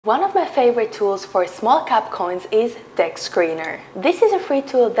One of my favorite tools for small cap coins is Dex Screener. This is a free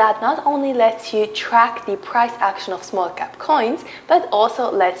tool that not only lets you track the price action of small cap coins, but also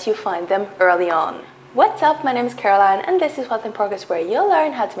lets you find them early on. What's up, my name is Caroline and this is WealthinProgress, where you'll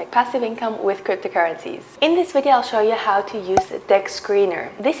learn how to make passive income with cryptocurrencies. In this video I'll show you how to use Dex Screener.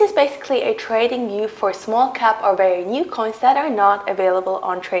 This is basically a trading view for small cap or very new coins that are not available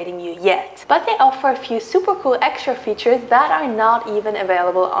on TradingView yet. But they offer a few super cool extra features that are not even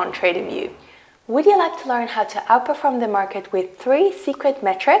available on TradingView. Would you like to learn how to outperform the market with 3 secret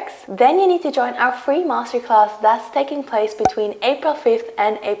metrics? Then you need to join our free masterclass that's taking place between April 5th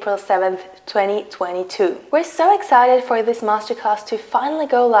and April 7th, 2022. We're so excited for this masterclass to finally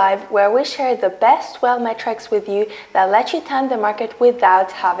go live, where we share the best wealth metrics with you that let you time the market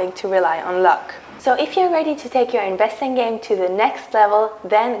without having to rely on luck. So if you're ready to take your investing game to the next level,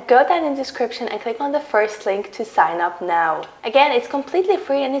 then go down in the description and click on the first link to sign up now. Again, it's completely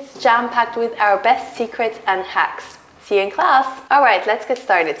free and it's jam-packed with our best secrets and hacks. See you in class! Alright, let's get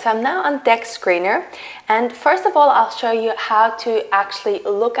started. So I'm now on Dex Screener, and first of all I'll show you how to actually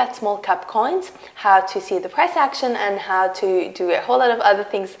look at small cap coins, how to see the price action, and how to do a whole lot of other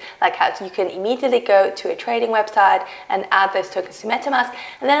things, like how you can immediately go to a trading website and add those tokens to MetaMask,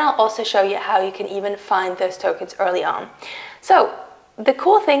 and then I'll also show you how you can even find those tokens early on. So the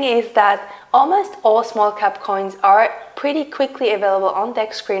cool thing is that almost all small cap coins are pretty quickly available on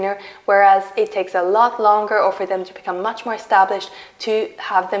Dex Screener, whereas it takes a lot longer, or for them to become much more established, to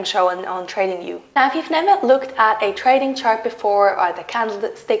have them show on TradingView. Now, if you've never looked at a trading chart before, or the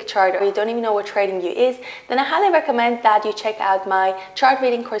Candlestick Chart, or you don't even know what TradingView is, then I highly recommend that you check out my chart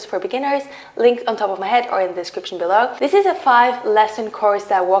reading course for beginners, linked on top of my head or in the description below. This is a 5-lesson course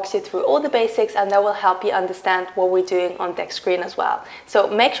that walks you through all the basics and that will help you understand what we're doing on Dex Screener as well. So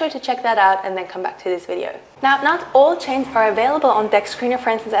make sure to check that out and then come back to this video. Now, not all chains are available on Dex Screener. For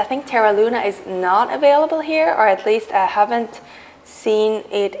instance, I think Terra Luna is not available here, or at least I haven't seen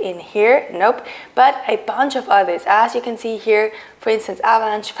it in here. Nope. But a bunch of others, as you can see here, for instance,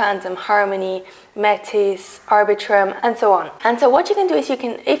 Avalanche, Phantom, Harmony, Metis, Arbitrum, and so on. And so what you can do is, you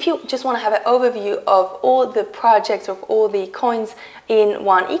can, if you just want to have an overview of all the projects, of all the coins in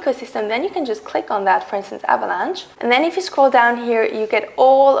one ecosystem, then you can just click on that, for instance, Avalanche. And then if you scroll down here, you get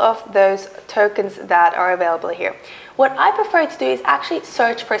all of those tokens that are available here. What I prefer to do is actually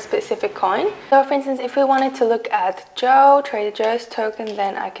search for a specific coin. So for instance, if we wanted to look at Joe, Trader Joe's token,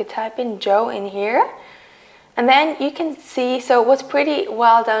 then I could type in Joe in here. And then you can see, so what's pretty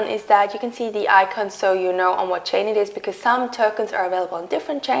well done is that you can see the icons, so you know on what chain it is, because some tokens are available on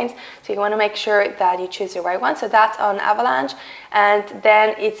different chains, so you want to make sure that you choose the right one. So that's on Avalanche, and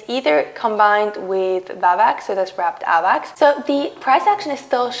then it's either combined with VAVAX, so that's wrapped AVAX. So the price action is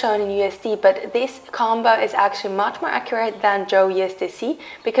still shown in USD, but this combo is actually much more accurate than Joe USDC,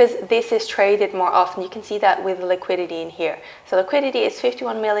 because this is traded more often. You can see that with the liquidity in here. So liquidity is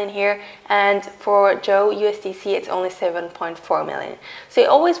 51 million here, and for Joe USDC it's only 7.4 million. So you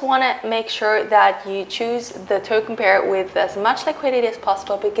always want to make sure that you choose the token pair with as much liquidity as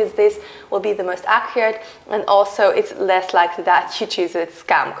possible, because this will be the most accurate, and also it's less likely that you choose a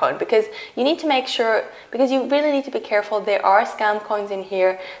scam coin, because you need to make sure, because you really need to be careful. There are scam coins in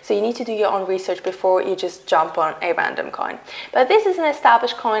here, so you need to do your own research before you just jump on a random coin. But this is an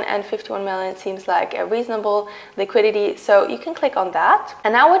established coin, and 51 million seems like a reasonable liquidity, so you can click on that.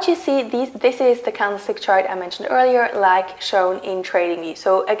 And now what you see, this is the candlestick chart I mentioned earlier, like shown in TradingView.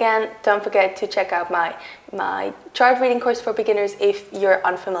 So again, don't forget to check out my chart reading course for beginners if you're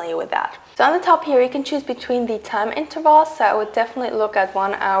unfamiliar with that. So on the top here, you can choose between the time intervals. So I would definitely look at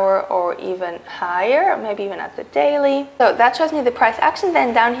 1 hour or even higher, or maybe even at the daily. So that shows me the price action.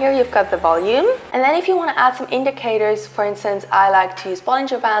 Then down here you've got the volume, and then if you want to add some indicators, for instance, I like to use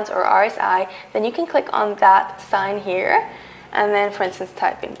Bollinger Bands or RSI, then you can click on that sign here, and then for instance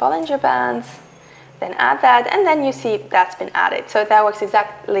type in Bollinger Bands, then add that, and then you see that's been added. So that works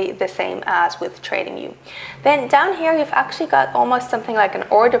exactly the same as with TradingView. Then down here you've actually got almost something like an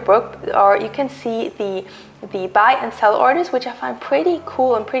order book, or you can see the buy and sell orders, which I find pretty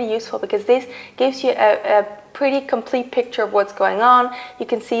cool and pretty useful, because this gives you a pretty complete picture of what's going on. You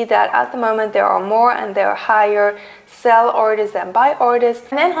can see that at the moment there are more and there are higher sell orders than buy orders.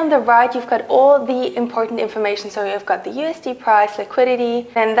 And then on the right you've got all the important information. So you've got the USD price, liquidity,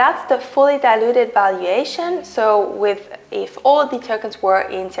 and that's the fully diluted valuation. So if all the tokens were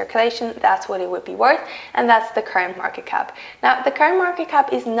in circulation, that's what it would be worth, and that's the current market cap. Now the current market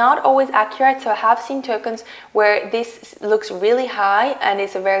cap is not always accurate, so I have seen tokens where this looks really high and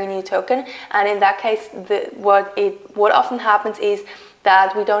it's a very new token, and in that case what often happens is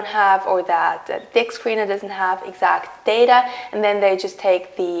that we don't have, or that Dex Screener doesn't have exact data, and then they just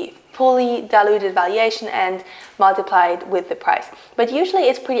take the fully diluted valuation and multiply it with the price. But usually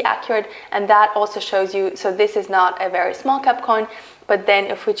it's pretty accurate, and that also shows you, so this is not a very small cap coin, but then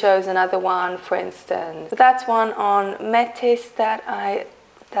if we chose another one, for instance, so that's one on Metis that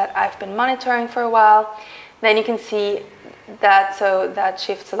I've been monitoring for a while, then you can see that, so that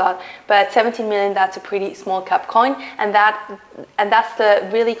shifts a lot, but 17 million, that's a pretty small cap coin, and that's the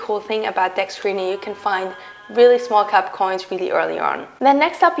really cool thing about Dex Screener. You can find really small cap coins really early on. Then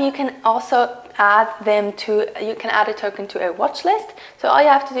next up, you can also add a token to a watch list. So all you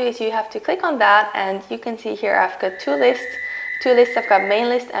have to do is you have to click on that, and you can see here I've got two lists. I've got main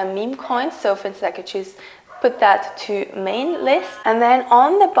list and meme coins. So for instance, I could put that to main list, and then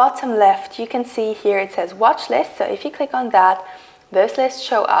on the bottom left you can see here it says watch list. So if you click on that, those lists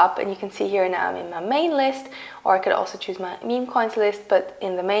show up, and you can see here now I'm in my main list, or I could also choose my meme coins list, but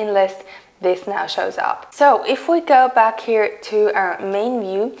in the main list this now shows up. So if we go back here to our main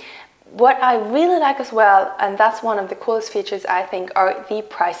view, what I really like as well, and that's one of the coolest features I think, are the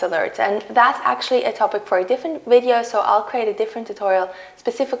price alerts. And that's actually a topic for a different video, so I'll create a different tutorial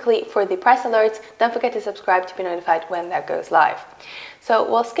specifically for the price alerts. Don't forget to subscribe to be notified when that goes live. So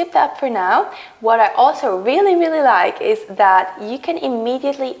we'll skip that for now. What I also really like is that you can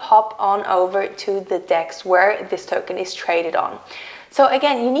immediately hop on over to the DEX where this token is traded on. So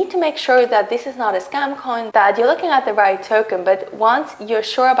again, you need to make sure that this is not a scam coin, that you're looking at the right token, but once you're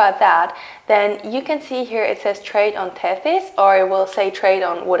sure about that, then you can see here it says trade on Tethys, or it will say trade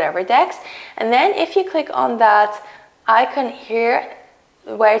on whatever DEX. And then if you click on that icon here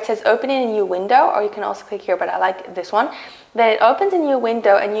where it says open in a new window, or you can also click here, but I like this one, then it opens a new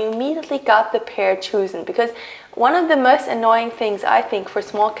window and you immediately got the pair chosen. Because one of the most annoying things I think for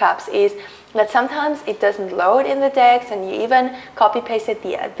small caps is that sometimes it doesn't load in the DEX, and you even copy pasted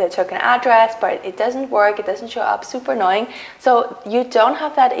the token address, but it doesn't work, it doesn't show up, super annoying. So you don't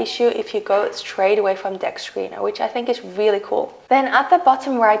have that issue if you go straight away from Dex Screener, which I think is really cool. Then at the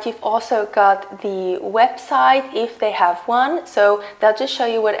bottom right, you've also got the website if they have one. So they'll just show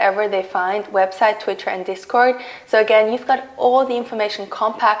you whatever they find, website, Twitter and Discord. So again, you've got all the information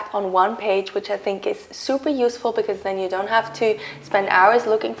compact on one page, which I think is super useful, because then you don't have to spend hours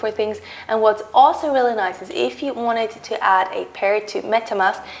looking for things. And what's also really nice is if you wanted to add a pair to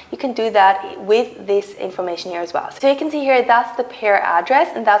MetaMask, you can do that with this information here as well. So you can see here that's the pair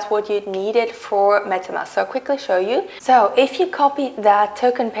address, and that's what you needed for MetaMask. So I'll quickly show you. So if you copy that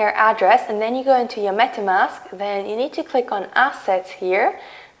token pair address and then you go into your MetaMask, then you need to click on assets here,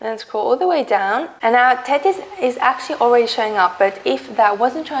 then scroll all the way down, and now Tethys is actually already showing up, but if that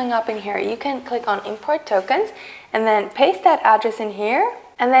wasn't showing up in here, you can click on import tokens and then paste that address in here,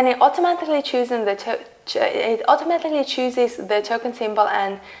 and then it automatically chooses the token symbol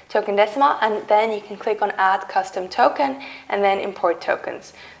and token decimal, and then you can click on add custom token and then import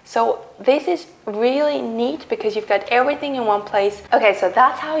tokens. So this is really neat because you've got everything in one place. Okay, so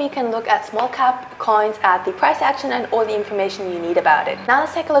that's how you can look at small cap coins at the price action and all the information you need about it. Now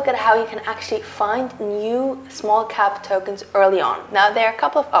let's take a look at how you can actually find new small cap tokens early on. Now there are a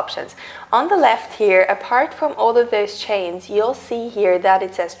couple of options. On the left here, apart from all of those chains, you'll see here that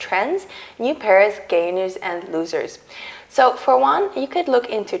it says trends, new pairs, gainers and losers. So for one, you could look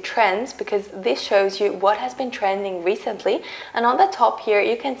into trends because this shows you what has been trending recently. And on the top here,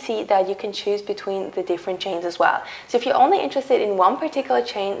 you can see that you can choose between the different chains as well. So if you're only interested in one particular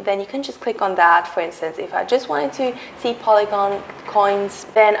chain, then you can just click on that. For instance, if I just wanted to see Polygon coins,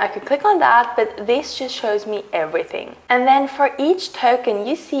 then I could click on that, but this just shows me everything. And then for each token,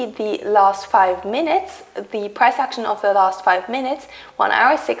 you see the last 5 minutes, the price action of the last 5 minutes, 1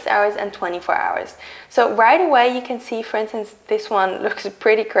 hour, 6 hours, and 24 hours. So right away, you can see, for instance, this one looks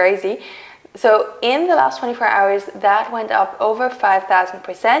pretty crazy. So in the last 24 hours, that went up over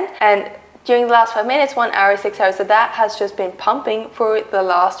 5,000%. And during the last 5 minutes, 1 hour, 6 hours. So that has just been pumping for the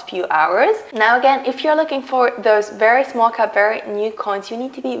last few hours. Now, again, if you're looking for those very small cap, very new coins, you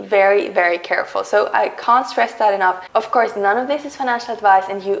need to be very, very careful. So I can't stress that enough. Of course, none of this is financial advice,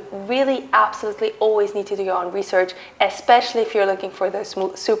 and you really absolutely always need to do your own research, especially if you're looking for those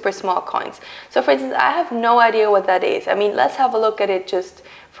super small coins. So for instance, I have no idea what that is. I mean, let's have a look at it just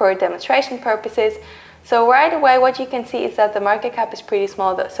for demonstration purposes. So right away, what you can see is that the market cap is pretty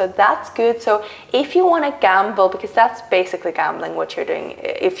small, so that's good. So if you want to gamble, because that's basically gambling what you're doing,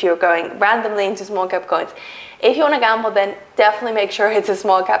 if you're going randomly into small cap coins, if you want to gamble, then definitely make sure it's a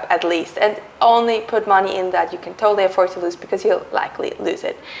small cap at least, and only put money in that you can totally afford to lose, because you'll likely lose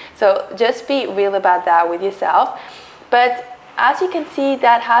it. So just be real about that with yourself. But as you can see,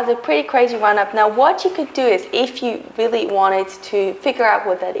 that has a pretty crazy run up. Now what you could do is, if you really wanted to figure out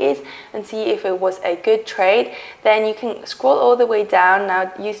what that is and see if it was a good trade, then you can scroll all the way down.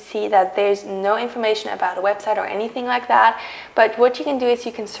 Now you see that there's no information about a website or anything like that, but what you can do is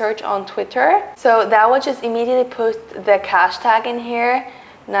you can search on Twitter. So that will just immediately put the hashtag in here.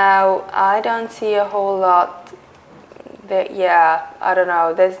 Now I don't see a whole lot. Yeah, I don't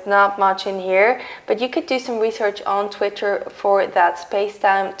know, there's not much in here, but you could do some research on Twitter for that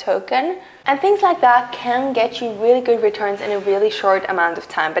space-time token, and things like that can get you really good returns in a really short amount of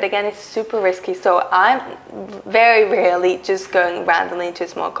time. But again, it's super risky, so I'm very rarely just going randomly into a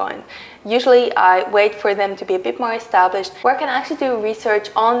small coin. Usually I wait for them to be a bit more established, where I can actually do research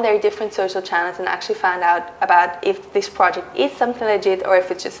on their different social channels and actually find out about if this project is something legit or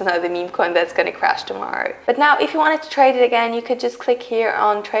if it's just another meme coin that's going to crash tomorrow. But now if you wanted to trade it again, you could just click here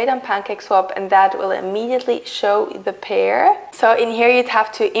on trade on PancakeSwap, and that will immediately show the pair. So in here you'd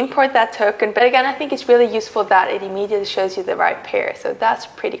have to import that token, but again, I think it's really useful that it immediately shows you the right pair, so that's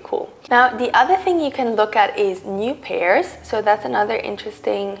pretty cool. Now the other thing you can look at is new pairs, so that's another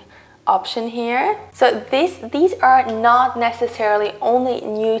interesting option here. So these are not necessarily only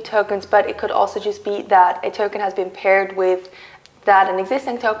new tokens, but it could also just be that a token has been paired with that an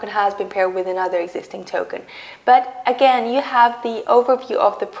existing token has been paired with another existing token. But again, you have the overview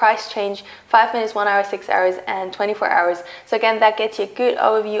of the price change, 5 minutes, 1 hour, 6 hours, and 24 hours. So again, that gets you a good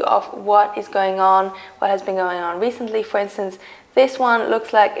overview of what is going on, what has been going on recently. For instance, this one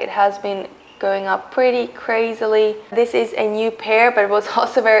looks like it has been going up pretty crazily. This is a new pair, but what's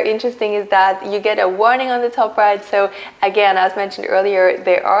also very interesting is that you get a warning on the top right. So again, as mentioned earlier,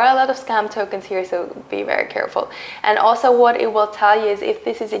 there are a lot of scam tokens here, so be very careful. And also what it will tell you is if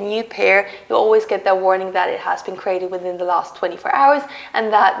this is a new pair, you always get that warning that it has been created within the last 24 hours,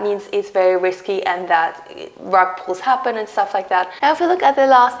 and that means it's very risky and that rug pulls happen and stuff like that. Now if we look at the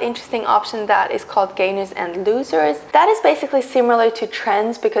last interesting option, that is called gainers and losers. That is basically similar to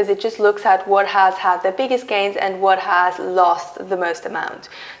trends because it just looks at what has had the biggest gains and what has lost the most amount.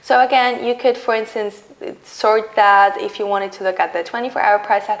 So again, you could, for instance, sort that. If you wanted to look at the 24-hour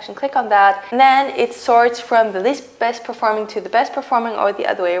price action, click on that, and then it sorts from the least best performing to the best performing, or the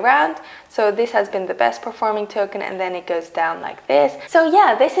other way around. So this has been the best performing token, and then it goes down like this. So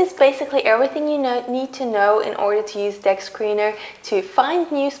yeah, this is basically everything you need to know in order to use Dex Screener to find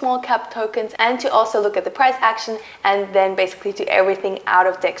new small cap tokens, and to also look at the price action, and then basically do everything out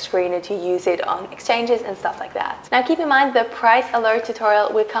of Dex Screener to use it on exchanges and stuff like that. Now keep in mind, the price alert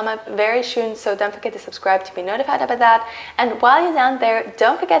tutorial will come up very soon, so don't forget to subscribe to be notified about that. And while you're down there,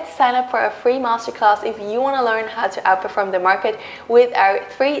 don't forget to sign up for a free masterclass if you want to learn how to outperform the market with our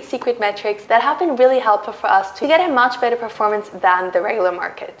 3 secret metrics that have been really helpful for us to get a much better performance than the regular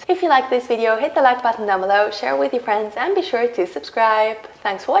market. If you like this video, hit the like button down below, share with your friends, and be sure to subscribe.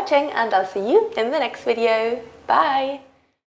 Thanks for watching, and I'll see you in the next video. Bye!